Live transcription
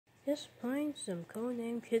Just playing some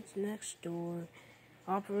codename Kids Next Door,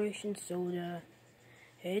 Operation Soda.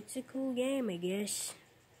 It's a cool game, I guess.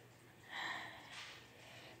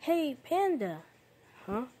 Hey, Panda.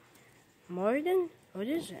 Huh? Martin? What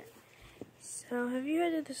is it? So, have you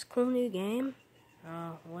heard of this cool new game?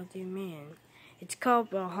 Oh, what do you mean? It's called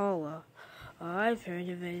Brawlhalla. I've heard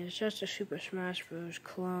of it. It's just a Super Smash Bros.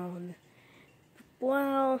 Clone.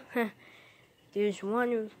 Well, there's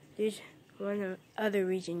one other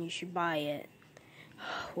reason you should buy it.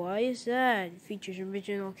 Why is that? It features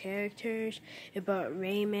original characters about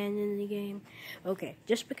Rayman in the game. Okay,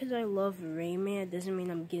 just because I love Rayman doesn't mean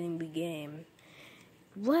I'm getting the game.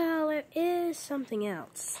 Well, there is something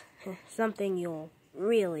else. Something you'll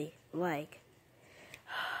really like.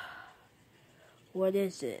 What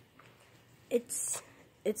is it? It's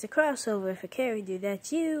a crossover for a character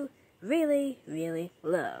that you really, really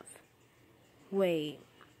love. Wait.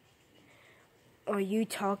 Are you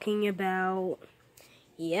talking about...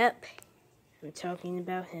 Yep, I'm talking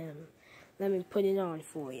about him. Let me put it on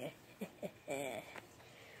for you.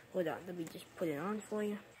 Hold on, let me just put it on for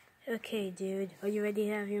you. Okay, dude, are you ready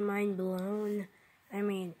to have your mind blown? I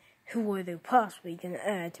mean, who are they possibly gonna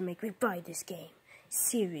add to make me buy this game?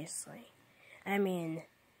 Seriously. I mean,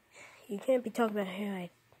 you can't be talking about here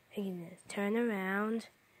like, turn around.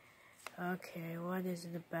 Okay, what is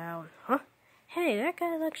it about? Huh? Hey, that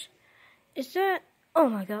guy looks... Is that... Oh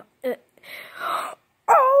my god.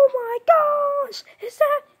 Oh my gosh! Is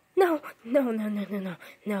that... No. Oh my gosh.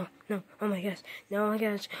 No, oh my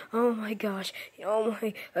gosh. Oh my gosh. Oh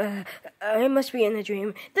my... I must be in a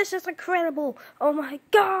dream. This is incredible. Oh my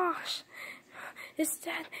gosh. Is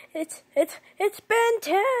that... It's Ben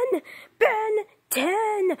 10. Ben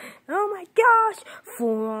 10. Oh my gosh.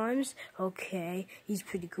 Forearms. Okay. He's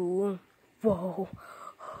pretty cool. Whoa.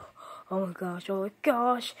 Oh my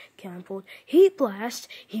gosh, Catapult, Heat Blast,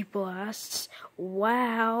 Heat Blasts,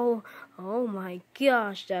 wow, oh my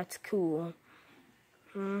gosh, that's cool.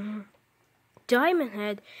 Diamond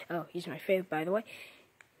Head, oh, he's my favorite, by the way.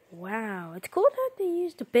 Wow, it's cool that they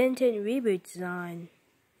used the Ben 10 reboot design.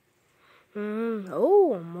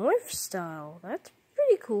 Oh, Morph Style, that's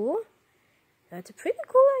pretty cool. That's a pretty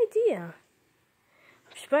cool idea.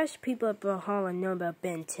 I'm surprised people at Brawlhalla know about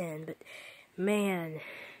Ben 10, but man,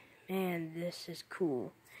 this is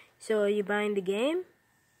cool. So, are you buying the game?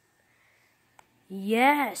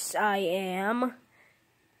 Yes, I am.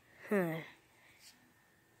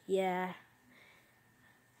 Yeah.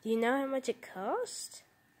 Do you know how much it cost?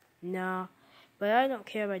 No, but I don't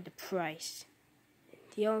care about the price.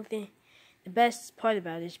 The best part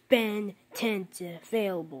about it is Ben 10's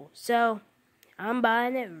available. So, I'm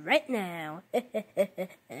buying it right now.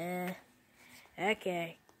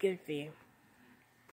 Okay, good for you.